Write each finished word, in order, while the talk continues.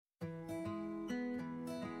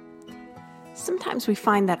Sometimes we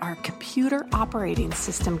find that our computer operating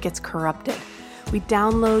system gets corrupted. We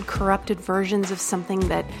download corrupted versions of something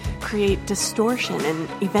that create distortion and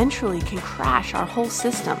eventually can crash our whole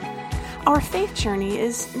system. Our faith journey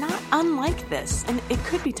is not unlike this, and it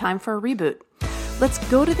could be time for a reboot. Let's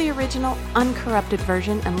go to the original, uncorrupted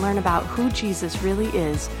version and learn about who Jesus really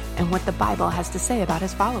is and what the Bible has to say about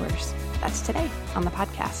his followers. That's today on the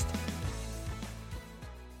podcast.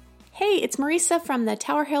 Hey, it's Marisa from the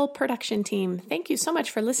Tower Hill production team. Thank you so much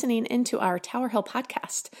for listening into our Tower Hill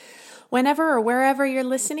podcast. Whenever or wherever you're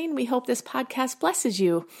listening, we hope this podcast blesses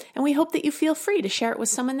you, and we hope that you feel free to share it with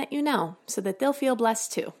someone that you know so that they'll feel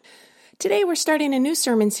blessed too. Today, we're starting a new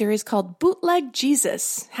sermon series called Bootleg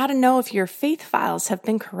Jesus, How to Know If Your Faith Files Have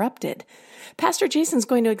Been Corrupted. Pastor Jason's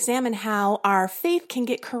going to examine how our faith can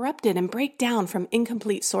get corrupted and break down from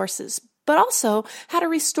incomplete sources, but also how to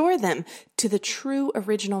restore them to the true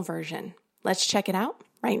original version. Let's check it out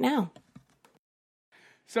right now.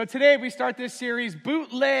 So today we start this series,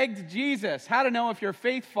 Bootlegged Jesus, How to Know If Your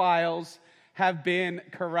Faith Files Have Been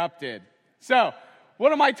Corrupted. So,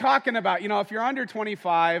 what am I talking about? You know, if you're under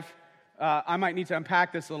 25, I might need to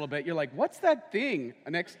unpack this a little bit. You're like, what's that thing?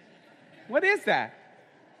 What is that?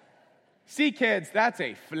 See, kids, that's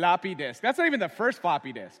a floppy disk. That's not even the first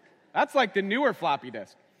floppy disk. That's like the newer floppy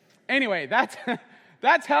disk. Anyway, that's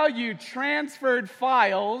how you transferred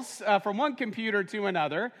files from one computer to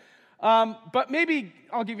another. But maybe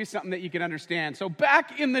I'll give you something that you can understand. So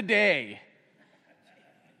back in the day,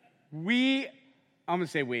 I'm going to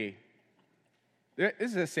say we. This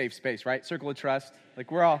is a safe space, right? Circle of trust.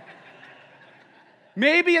 Like we're all...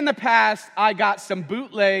 Maybe in the past, I got some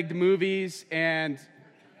bootlegged movies and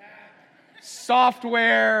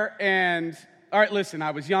software and... All right, listen,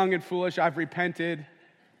 I was young and foolish. I've repented.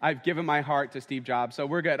 I've given my heart to Steve Jobs, so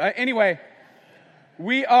we're good. Anyway,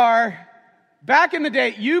 we are... Back in the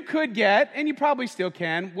day, you could get, and you probably still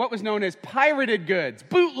can, what was known as pirated goods,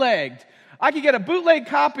 bootlegged. I could get a bootleg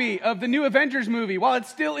copy of the new Avengers movie while it's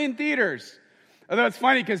still in theaters. Although it's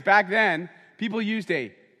funny because back then, people used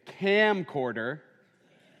a camcorder.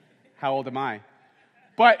 How old am I?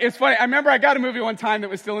 But it's funny, I remember I got a movie one time that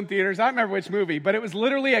was still in theaters. I don't remember which movie, but it was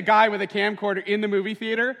literally a guy with a camcorder in the movie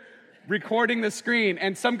theater recording the screen,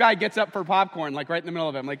 and some guy gets up for popcorn, like right in the middle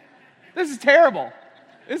of it. I'm like, this is terrible.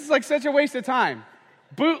 This is like such a waste of time.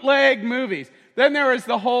 Bootleg movies. Then there was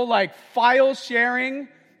the whole like file sharing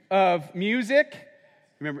of music.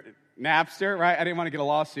 Remember Napster, right? I didn't want to get a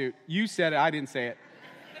lawsuit. You said it, I didn't say it.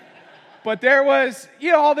 But there was,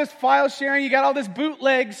 all this file sharing. You got all this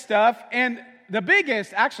bootleg stuff. And the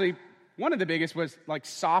biggest, actually, one of the biggest was like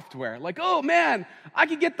software. Like, oh man, I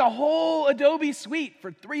could get the whole Adobe suite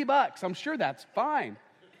for $3. I'm sure that's fine.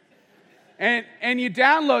 And you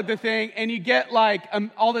download the thing, and you get like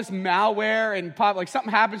all this malware and pop. Like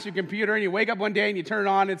something happens to your computer, and you wake up one day and you turn it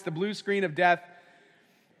on. It's the blue screen of death.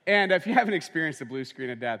 And if you haven't experienced the blue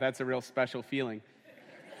screen of death, that's a real special feeling.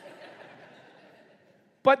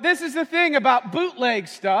 But this is the thing about bootleg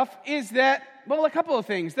stuff is that, well, a couple of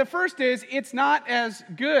things. The first is it's not as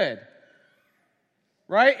good,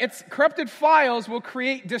 right? It's corrupted files will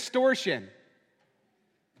create distortion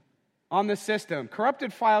on the system.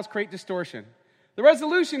 Corrupted files create distortion. The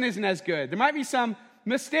resolution isn't as good. There might be some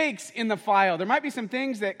mistakes in the file. There might be some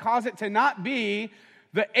things that cause it to not be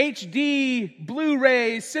the HD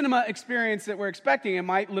Blu-ray cinema experience that we're expecting. It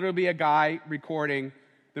might literally be a guy recording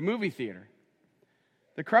the movie theater.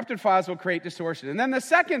 The corrupted files will create distortion. And then the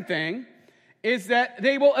second thing is that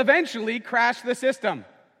they will eventually crash the system.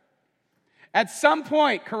 At some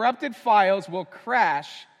point, corrupted files will crash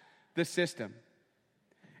the system.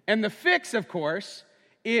 And the fix, of course,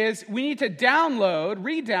 is we need to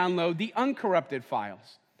re-download the uncorrupted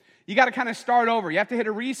files. You got to kind of start over. You have to hit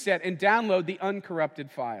a reset and download the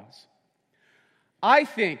uncorrupted files. I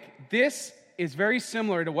think this is very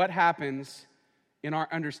similar to what happens in our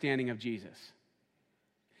understanding of Jesus.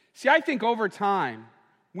 See, I think over time,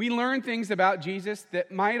 we learn things about Jesus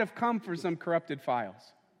that might have come from some corrupted files.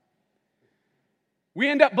 We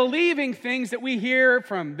end up believing things that we hear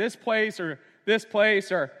from this place,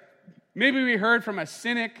 or maybe we heard from a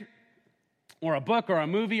cynic or a book or a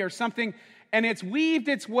movie or something, and it's weaved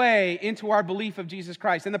its way into our belief of Jesus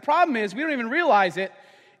Christ. And the problem is, we don't even realize it.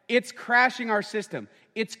 It's crashing our system.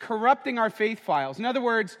 It's corrupting our faith files. In other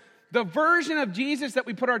words, the version of Jesus that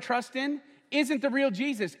we put our trust in isn't the real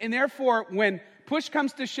Jesus. And therefore, when push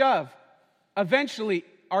comes to shove, eventually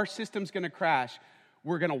our system's going to crash.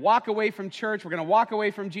 We're going to walk away from church. We're going to walk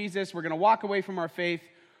away from Jesus. We're going to walk away from our faith.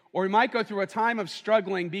 Or we might go through a time of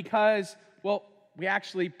struggling because, well, we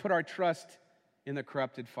actually put our trust in the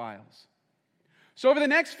corrupted files. So over the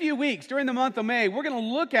next few weeks, during the month of May, we're going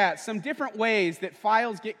to look at some different ways that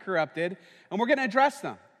files get corrupted, and we're going to address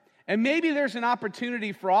them. And maybe there's an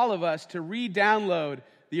opportunity for all of us to re-download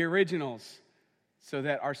the originals so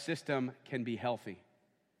that our system can be healthy.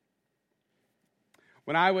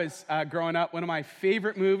 When I was growing up, one of my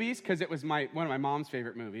favorite movies, because it was one of my mom's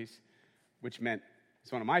favorite movies, which meant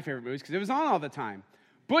it's one of my favorite movies because it was on all the time,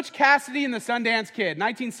 Butch Cassidy and the Sundance Kid,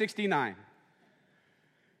 1969.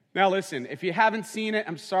 Now listen, if you haven't seen it,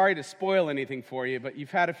 I'm sorry to spoil anything for you, but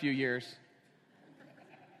you've had a few years.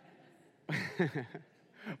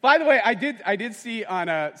 By the way, I did see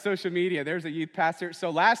on social media, there's a youth pastor. So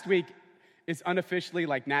last week is unofficially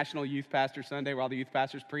like National Youth Pastor Sunday, where all the youth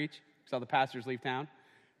pastors preach, because all the pastors leave town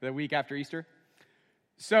the week after Easter.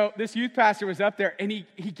 So this youth pastor was up there, and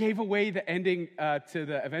he gave away the ending to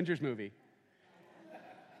the Avengers movie.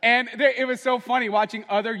 And it was so funny watching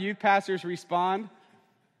other youth pastors respond.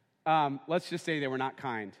 Let's just say they were not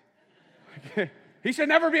kind. He should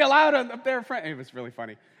never be allowed up there. It was really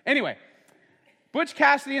funny. Anyway, Butch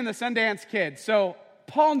Cassidy and the Sundance Kid. So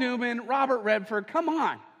Paul Newman, Robert Redford, come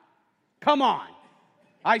on.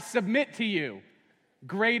 I submit to you,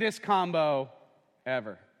 greatest combo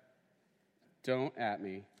ever. Don't at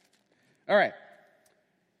me. All right.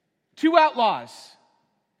 Two outlaws,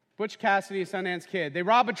 Butch Cassidy, Sundance Kid. They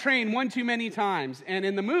rob a train one too many times. And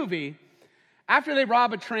in the movie, after they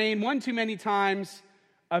rob a train one too many times,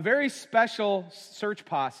 a very special search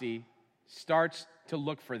posse starts to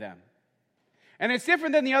look for them. And it's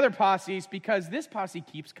different than the other posses because this posse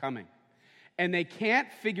keeps coming. And they can't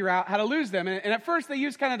figure out how to lose them. And at first they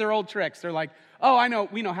use kind of their old tricks. They're like, oh,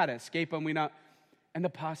 we know how to escape them. And the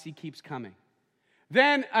posse keeps coming.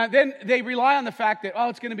 Then they rely on the fact that,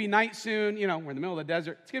 it's going to be night soon. We're in the middle of the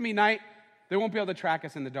desert. It's going to be night. They won't be able to track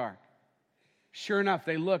us in the dark. Sure enough,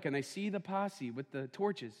 they look and they see the posse with the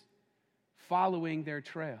torches following their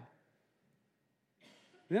trail.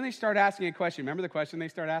 And then they start asking a question. Remember the question they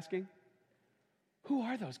start asking? Who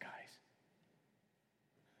are those guys?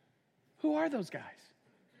 Who are those guys?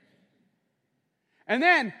 And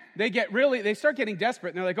then they start getting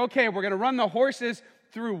desperate. And they're like, okay, we're going to run the horses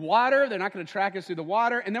through water. They're not going to track us through the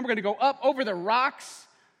water. And then we're going to go up over the rocks.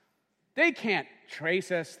 They can't trace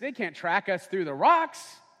us. They can't track us through the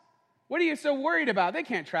rocks. What are you so worried about? They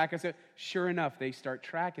can't track us. Sure enough, they start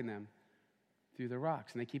tracking them through the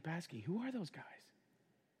rocks. And they keep asking, who are those guys?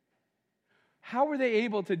 How are they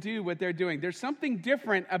able to do what they're doing? There's something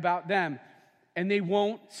different about them. And they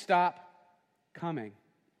won't stop coming.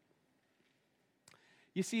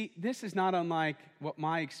 You see, this is not unlike what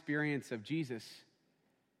my experience of Jesus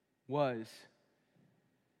was.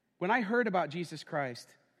 When I heard about Jesus Christ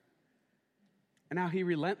and how he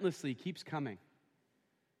relentlessly keeps coming,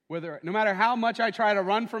 no matter how much I try to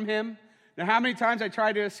run from him, no matter how many times I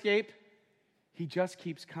try to escape, he just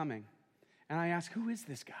keeps coming. And I ask, who is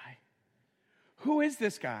this guy? Who is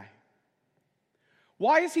this guy?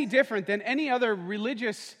 Why is he different than any other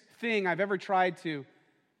religious thing I've ever tried to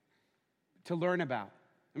learn about?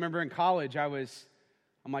 I remember in college, I'm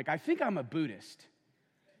like, I think I'm a Buddhist.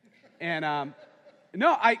 And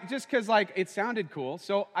just because it sounded cool.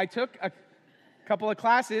 So I took a couple of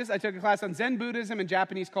classes. I took a class on Zen Buddhism and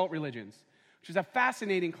Japanese cult religions, which was a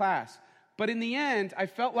fascinating class. But in the end, I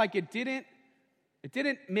felt like it didn't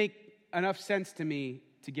make enough sense to me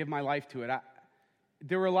to give my life to it.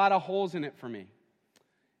 There were a lot of holes in it for me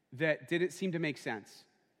that didn't seem to make sense.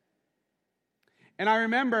 And I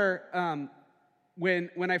remember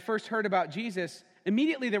when I first heard about Jesus,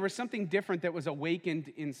 immediately there was something different that was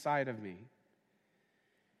awakened inside of me.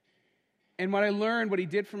 And when I learned what he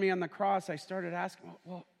did for me on the cross, I started asking,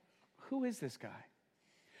 well, who is this guy?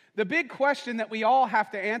 The big question that we all have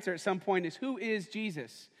to answer at some point is, who is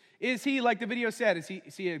Jesus? Is he, like the video said,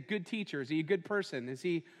 is he a good teacher? Is he a good person? Is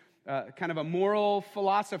he kind of a moral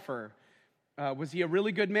philosopher? Was he a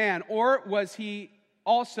really good man? Or was he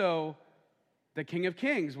also the King of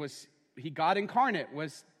Kings? Was he God incarnate?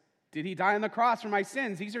 Did he die on the cross for my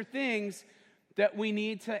sins? These are things that we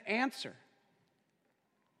need to answer.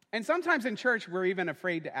 And sometimes in church, we're even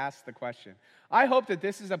afraid to ask the question. I hope that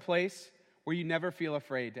this is a place where you never feel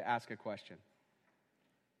afraid to ask a question.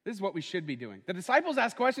 This is what we should be doing. The disciples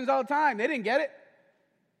ask questions all the time. They didn't get it.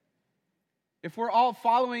 If we're all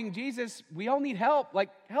following Jesus, we all need help.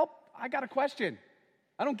 Help, I got a question.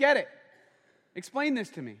 I don't get it. Explain this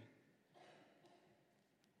to me.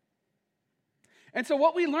 And so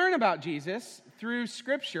what we learn about Jesus through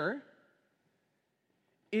Scripture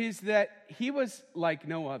is that he was like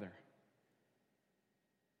no other.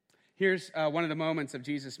 Here's one of the moments of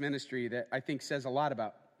Jesus' ministry that I think says a lot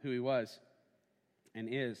about who he was and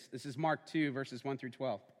is. This is Mark 2, verses 1 through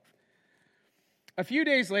 12. A few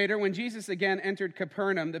days later, when Jesus again entered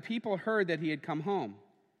Capernaum, the people heard that he had come home.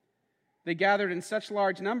 They gathered in such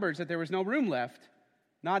large numbers that there was no room left,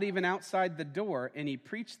 not even outside the door, and he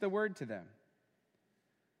preached the word to them.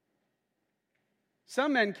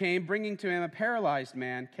 Some men came, bringing to him a paralyzed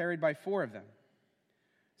man carried by 4 of them.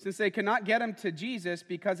 Since they could not get him to Jesus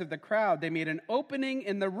because of the crowd, they made an opening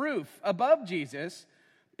in the roof above Jesus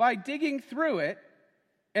by digging through it,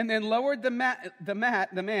 and then lowered the mat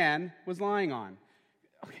the man was lying on.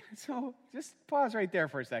 Okay, so just pause right there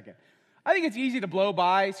for a second. I think it's easy to blow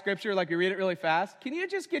by Scripture like we read it really fast. Can you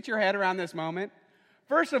just get your head around this moment?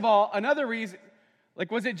 First of all, another reason,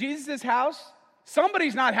 was it Jesus' house?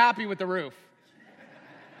 Somebody's not happy with the roof.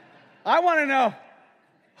 I want to know,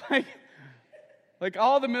 like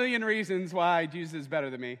all the million reasons why Jesus is better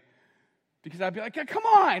than me. Because I'd be like, come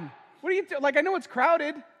on, what are you doing? I know it's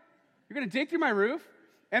crowded. You're going to dig through my roof?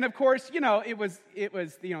 And of course, it was,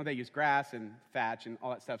 they use grass and thatch and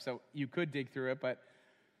all that stuff, so you could dig through it, but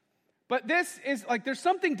this is, there's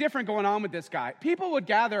something different going on with this guy. People would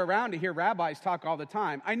gather around to hear rabbis talk all the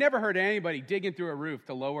time. I never heard anybody digging through a roof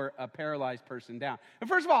to lower a paralyzed person down. And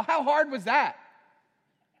first of all, how hard was that?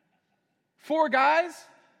 4 guys?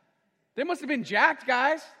 They must have been jacked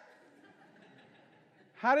guys.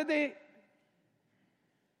 How did they...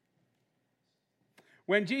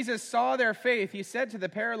 When Jesus saw their faith, he said to the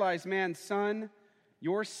paralyzed man, "Son,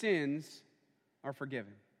 your sins are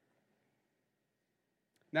forgiven."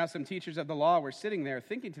 Now some teachers of the law were sitting there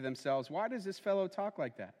thinking to themselves, "Why does this fellow talk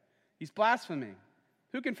like that? He's blaspheming.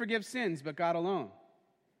 Who can forgive sins but God alone?"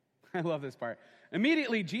 I love this part.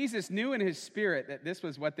 Immediately, Jesus knew in his spirit that this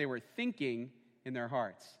was what they were thinking in their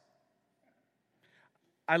hearts.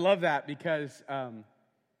 I love that because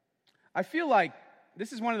I feel like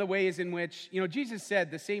this is one of the ways in which, Jesus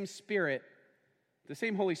said the same Spirit, the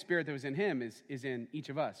same Holy Spirit that was in him is in each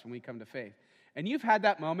of us when we come to faith. And you've had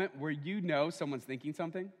that moment where someone's thinking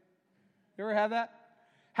something? You ever had that?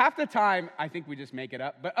 Half the time, I think we just make it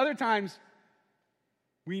up. But other times,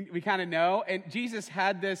 we kind of know. And Jesus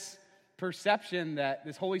had this perception that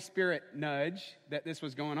this Holy Spirit nudge, that this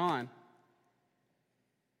was going on.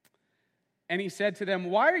 And he said to them,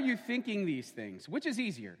 "Why are you thinking these things? Which is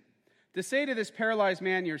easier? To say to this paralyzed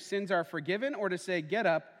man, 'Your sins are forgiven,' or to say, 'Get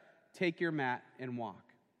up, take your mat, and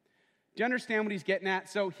walk'?" Do you understand what he's getting at?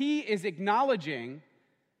 So he is acknowledging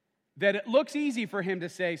that it looks easy for him to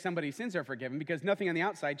say somebody's sins are forgiven because nothing on the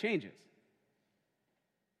outside changes.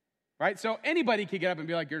 Right? So anybody could get up and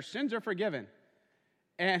be like, "Your sins are forgiven."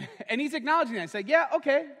 And he's acknowledging that. He's like, "Yeah,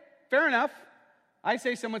 okay, fair enough. I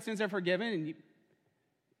say someone's sins are forgiven, and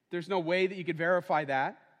there's no way that you could verify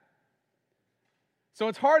that. So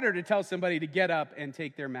it's harder to tell somebody to get up and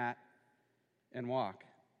take their mat and walk.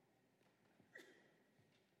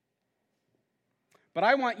 But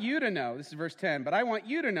I want you to know," this is verse 10, "but I want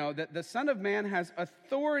you to know that the Son of Man has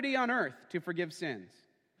authority on earth to forgive sins."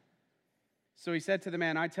 So he said to the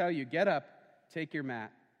man, "I tell you, get up, take your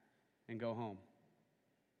mat, and go home."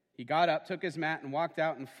 He got up, took his mat, and walked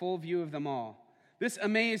out in full view of them all. This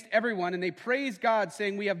amazed everyone, and they praised God,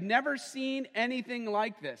 saying, "We have never seen anything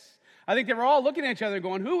like this." I think they were all looking at each other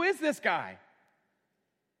going, "Who is this guy?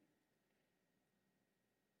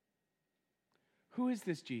 Who is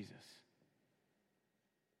this Jesus?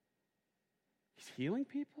 He's healing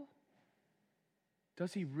people?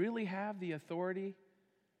 Does he really have the authority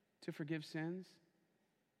to forgive sins?"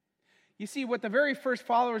 You see, what the very first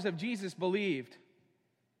followers of Jesus believed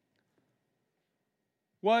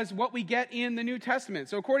was what we get in the New Testament.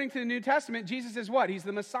 So according to the New Testament, Jesus is what? He's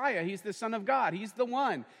the Messiah. He's the Son of God. He's the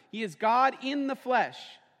one. He is God in the flesh.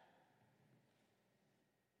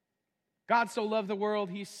 God so loved the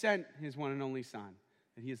world, he sent his one and only Son.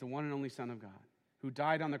 That he is the one and only Son of God, who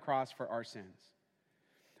died on the cross for our sins.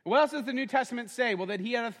 What else does the New Testament say? Well, that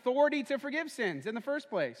he had authority to forgive sins in the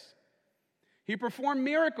first place. He performed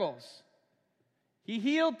miracles. He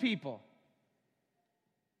healed people.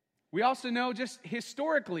 We also know just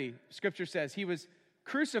historically, Scripture says, he was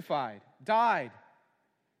crucified, died,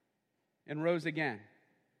 and rose again.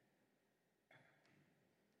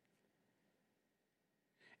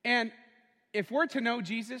 And if we're to know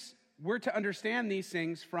Jesus, we're to understand these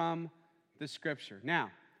things from the Scripture. Now,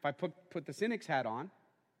 if I put the cynic's hat on,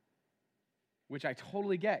 which I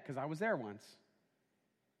totally get because I was there once,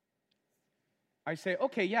 I say,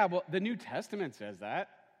 okay, yeah, well, the New Testament says that.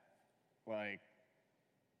 Of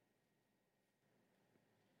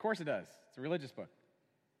course it does. It's a religious book.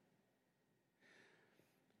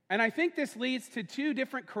 And I think this leads to 2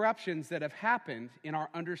 different corruptions that have happened in our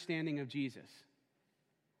understanding of Jesus.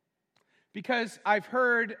 Because I've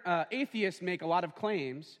heard atheists make a lot of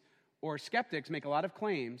claims, or skeptics make a lot of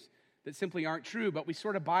claims, that simply aren't true, but we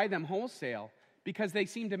sort of buy them wholesale because they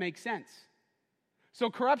seem to make sense. So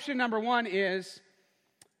corruption number one is,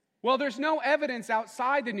 well, there's no evidence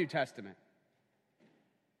outside the New Testament.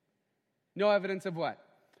 No evidence of what?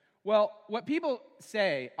 Well, what people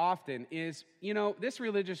say often is, this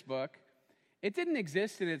religious book, it didn't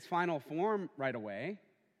exist in its final form right away.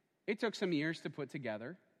 It took some years to put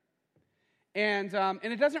together. And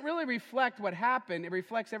it doesn't really reflect what happened. It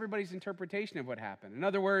reflects everybody's interpretation of what happened. In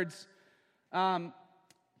other words,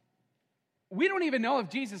 we don't even know if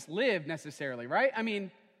Jesus lived necessarily, right? I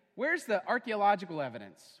mean, where's the archaeological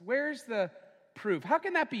evidence? Where's the proof? How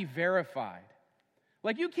can that be verified?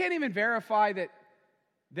 Like, you can't even verify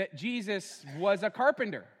that Jesus was a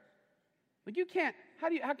carpenter. Like, you can't,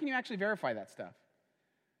 how can you actually verify that stuff?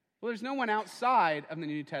 Well, there's no one outside of the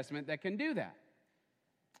New Testament that can do that.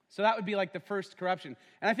 So that would be like the first corruption.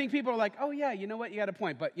 And I think people are like, oh yeah, you know what, you got a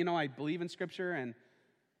point. But, I believe in Scripture and,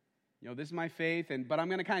 this is my faith. But I'm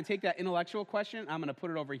going to kind of take that intellectual question, I'm going to put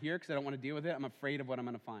it over here because I don't want to deal with it. I'm afraid of what I'm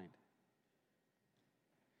going to find.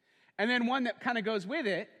 And then one that kind of goes with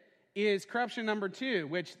it is corruption number two,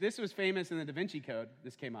 which this was famous in the Da Vinci Code.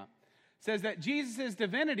 This came up. It says that Jesus'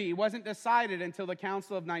 divinity wasn't decided until the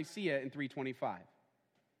Council of Nicaea in 325.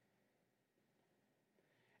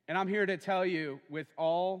 And I'm here to tell you with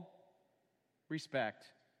all respect,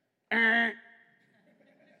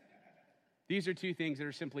 these are two things that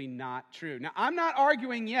are simply not true. Now, I'm not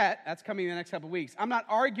arguing yet, that's coming in the next couple of weeks, I'm not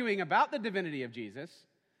arguing about the divinity of Jesus.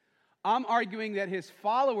 I'm arguing that his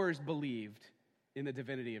followers believed in the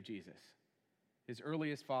divinity of Jesus, his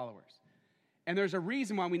earliest followers. And there's a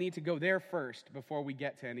reason why we need to go there first before we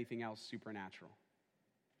get to anything else supernatural.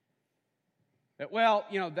 That, well,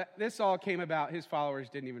 this all came about, his followers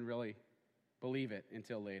didn't even really believe it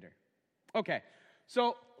until later. Okay,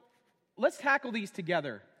 so let's tackle these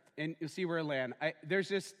together and you'll see where I land. There's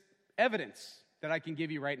just evidence that I can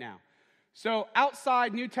give you right now. So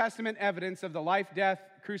outside New Testament evidence of the life, death,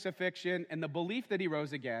 crucifixion, and the belief that he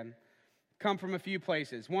rose again come from a few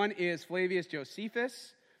places. One is Flavius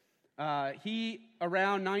Josephus. He,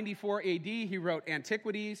 around 94 AD, he wrote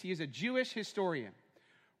Antiquities. He is a Jewish historian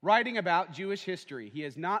writing about Jewish history. He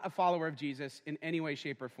is not a follower of Jesus in any way,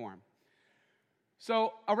 shape, or form.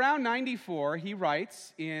 So around 94, he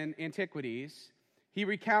writes in Antiquities, he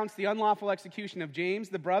recounts the unlawful execution of James,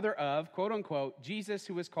 the brother of, quote unquote, Jesus,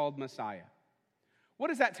 who was called Messiah. What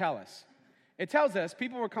does that tell us? It tells us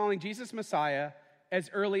people were calling Jesus Messiah as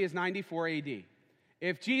early as 94 AD.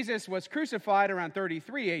 If Jesus was crucified around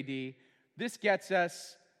 33 AD, this gets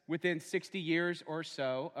us within 60 years or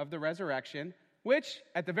so of the resurrection, which,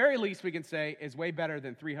 at the very least, we can say is way better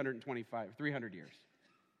than 300 years.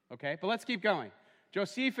 Okay, but let's keep going.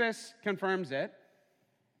 Josephus confirms it.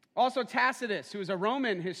 Also, Tacitus, who is a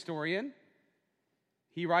Roman historian,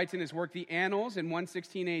 he writes in his work, The Annals, in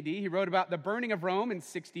 116 AD. He wrote about the burning of Rome in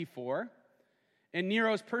 64 and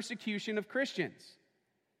Nero's persecution of Christians.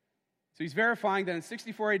 So he's verifying that in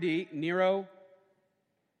 64 AD, Nero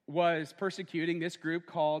was persecuting this group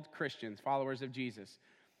called Christians, followers of Jesus,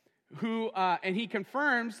 and he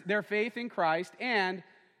confirms their faith in Christ and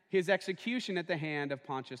his execution at the hand of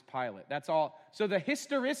Pontius Pilate. That's all. So the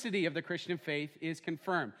historicity of the Christian faith is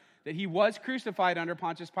confirmed, that he was crucified under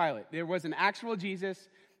Pontius Pilate. There was an actual Jesus.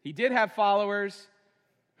 He did have followers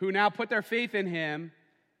who now put their faith in him,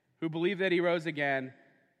 who believe that he rose again,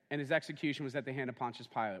 and his execution was at the hand of Pontius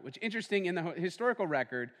Pilate, which, interesting, in the historical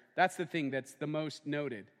record, that's the thing that's the most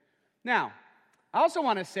noted. Now, I also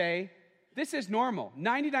want to say, this is normal.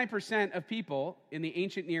 99% of people in the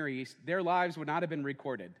ancient Near East, their lives would not have been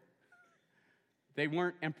recorded. They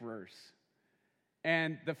weren't emperors.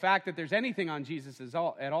 And the fact that there's anything on Jesus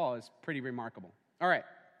at all is pretty remarkable. All right.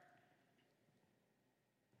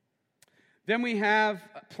 Then we have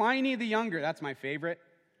Pliny the Younger. That's my favorite.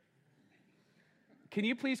 Can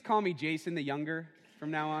you please call me Jason the Younger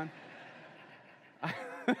from now on?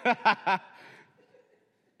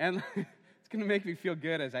 And it's going to make me feel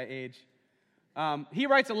good as I age. He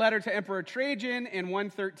writes a letter to Emperor Trajan in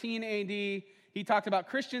 113 AD. He talked about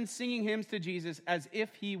Christians singing hymns to Jesus as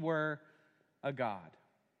if he were a god.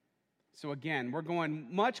 So again, we're going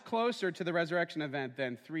much closer to the resurrection event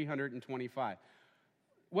than 325.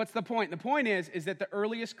 What's the point? The point is that the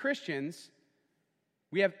earliest Christians,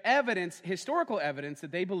 we have evidence, historical evidence,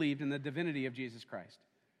 that they believed in the divinity of Jesus Christ.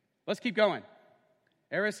 Let's keep going.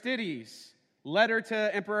 Aristides, letter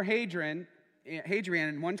to Emperor Hadrian in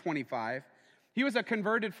 125. He was a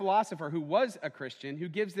converted philosopher who was a Christian, who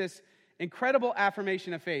gives this incredible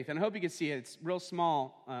affirmation of faith. And I hope you can see it. It's real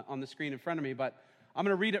small on the screen in front of me, but I'm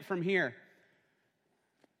going to read it from here.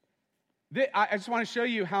 I just want to show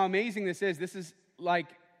you how amazing this is. This is like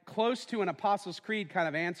close to an Apostles' Creed kind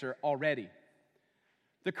of answer already.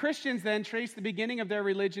 The Christians then trace the beginning of their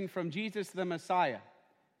religion from Jesus the Messiah,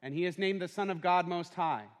 and he is named the Son of God Most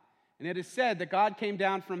High. And it is said that God came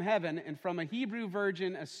down from heaven and from a Hebrew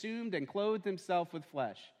virgin assumed and clothed himself with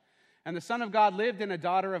flesh. And the Son of God lived in a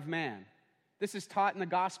daughter of man. This is taught in the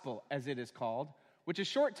gospel, as it is called, which a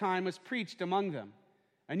short time was preached among them.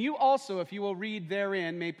 And you also, if you will read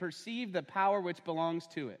therein, may perceive the power which belongs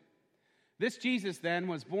to it. This Jesus, then,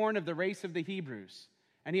 was born of the race of the Hebrews,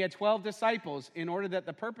 and he had 12 disciples in order that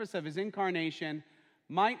the purpose of his incarnation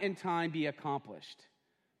might in time be accomplished.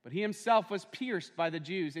 But he himself was pierced by the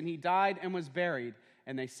Jews, and he died and was buried.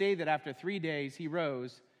 And they say that after 3 days he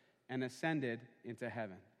rose and ascended into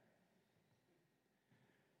heaven.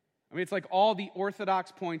 I mean, it's like all the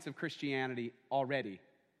orthodox points of Christianity already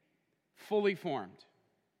fully formed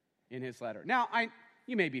in his letter. Now,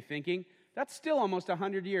 you may be thinking, that's still almost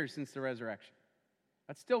 100 years since the resurrection.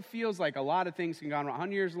 That still feels like a lot of things can go on.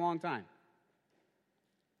 100 years is a long time.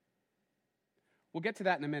 We'll get to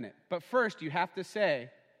that in a minute. But first, you have to say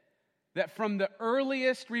that from the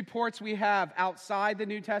earliest reports we have outside the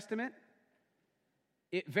New Testament,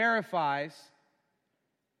 it verifies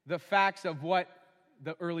the facts of what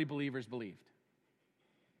the early believers believed.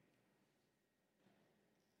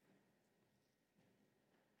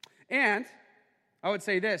 And I would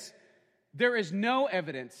say this, there is no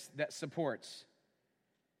evidence that supports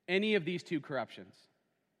any of these two corruptions.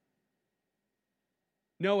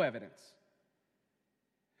 No evidence.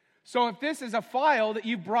 So if this is a file that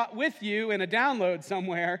you brought with you in a download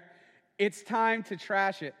somewhere, it's time to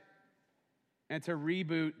trash it and to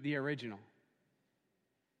reboot the original.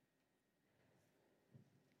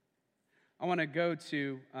 I want to go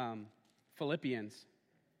to Philippians.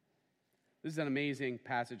 This is an amazing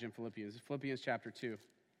passage in Philippians. Philippians chapter 2.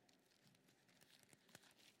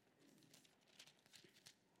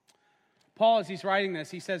 Paul, as he's writing this,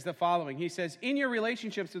 he says the following. He says, in your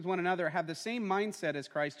relationships with one another, have the same mindset as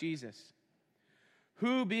Christ Jesus,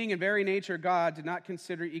 who, being in very nature God, did not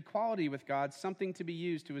consider equality with God something to be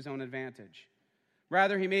used to his own advantage.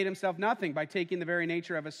 Rather, he made himself nothing by taking the very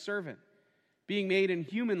nature of a servant, being made in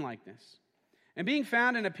human likeness. And being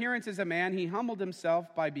found in appearance as a man, he humbled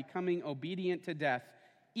himself by becoming obedient to death,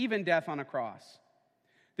 even death on a cross.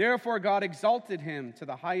 Therefore God exalted him to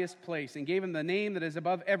the highest place and gave him the name that is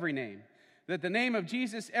above every name, that the name of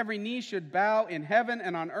Jesus every knee should bow in heaven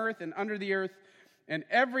and on earth and under the earth, and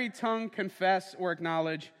every tongue confess or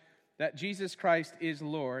acknowledge that Jesus Christ is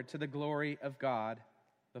Lord, to the glory of God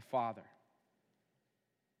the Father.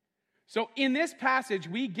 So in this passage,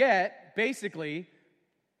 we get basically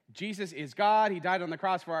Jesus is God. He died on the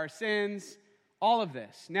cross for our sins. All of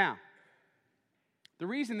this. Now, the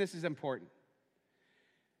reason this is important,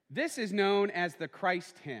 this is known as the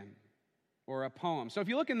Christ hymn or a poem. So if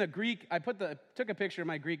you look in the Greek, I took a picture of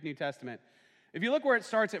my Greek New Testament. If you look where it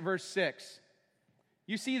starts at verse 6,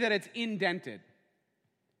 you see that it's indented.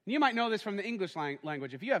 You might know this from the English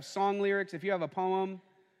language. If you have song lyrics, if you have a poem,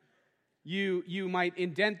 you might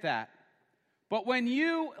indent that. But when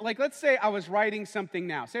let's say I was writing something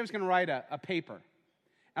now. Say I was going to write a paper,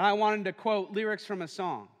 and I wanted to quote lyrics from a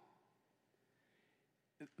song.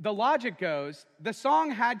 The logic goes, the song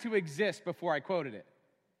had to exist before I quoted it.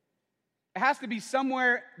 It has to be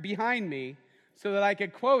somewhere behind me so that I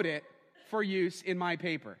could quote it for use in my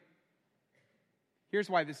paper. Here's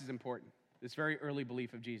why this is important, this very early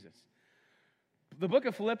belief of Jesus. The book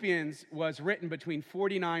of Philippians was written between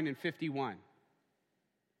 49 and 51.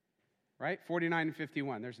 Right? 49 and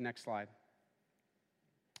 51. There's the next slide.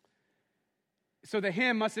 So the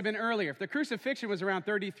hymn must have been earlier. If the crucifixion was around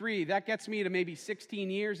 33, that gets me to maybe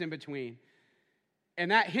 16 years in between.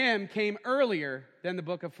 And that hymn came earlier than the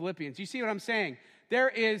book of Philippians. You see what I'm saying? There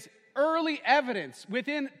is early evidence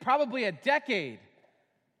within probably a decade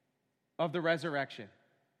of the resurrection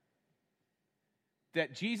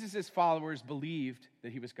that Jesus' followers believed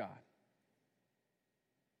that he was God.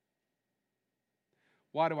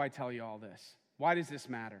 Why do I tell you all this? Why does this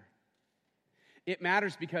matter? It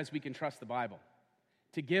matters because we can trust the Bible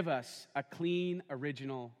to give us a clean,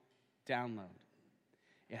 original download.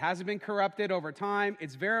 It hasn't been corrupted over time.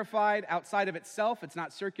 It's verified outside of itself. It's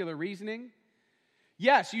not circular reasoning.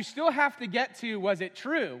 Yes, you still have to get to, was it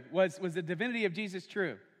true? Was the divinity of Jesus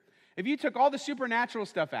true? If you took all the supernatural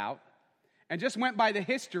stuff out and just went by the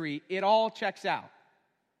history, it all checks out.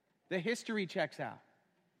 The history checks out.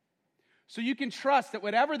 So you can trust that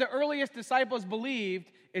whatever the earliest disciples believed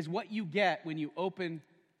is what you get when you open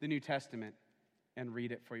the New Testament and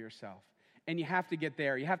read it for yourself. And you have to get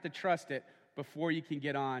there. You have to trust it before you can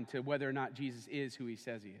get on to whether or not Jesus is who he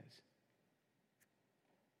says he is.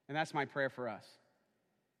 And that's my prayer for us.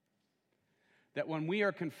 that when we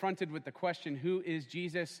are confronted with the question, who is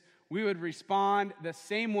Jesus, we would respond the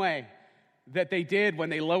same way that they did when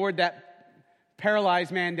they lowered that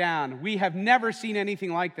paralyzed man down. We have never seen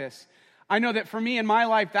anything like this. I know that for me in my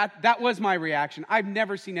life, that was my reaction. I've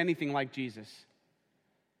never seen anything like Jesus.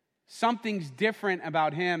 Something's different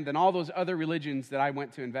about him than all those other religions that I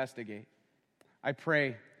went to investigate. I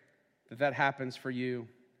pray that happens for you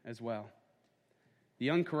as well. The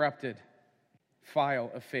uncorrupted file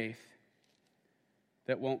of faith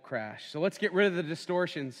that won't crash. So let's get rid of the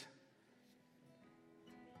distortions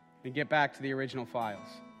and get back to the original files.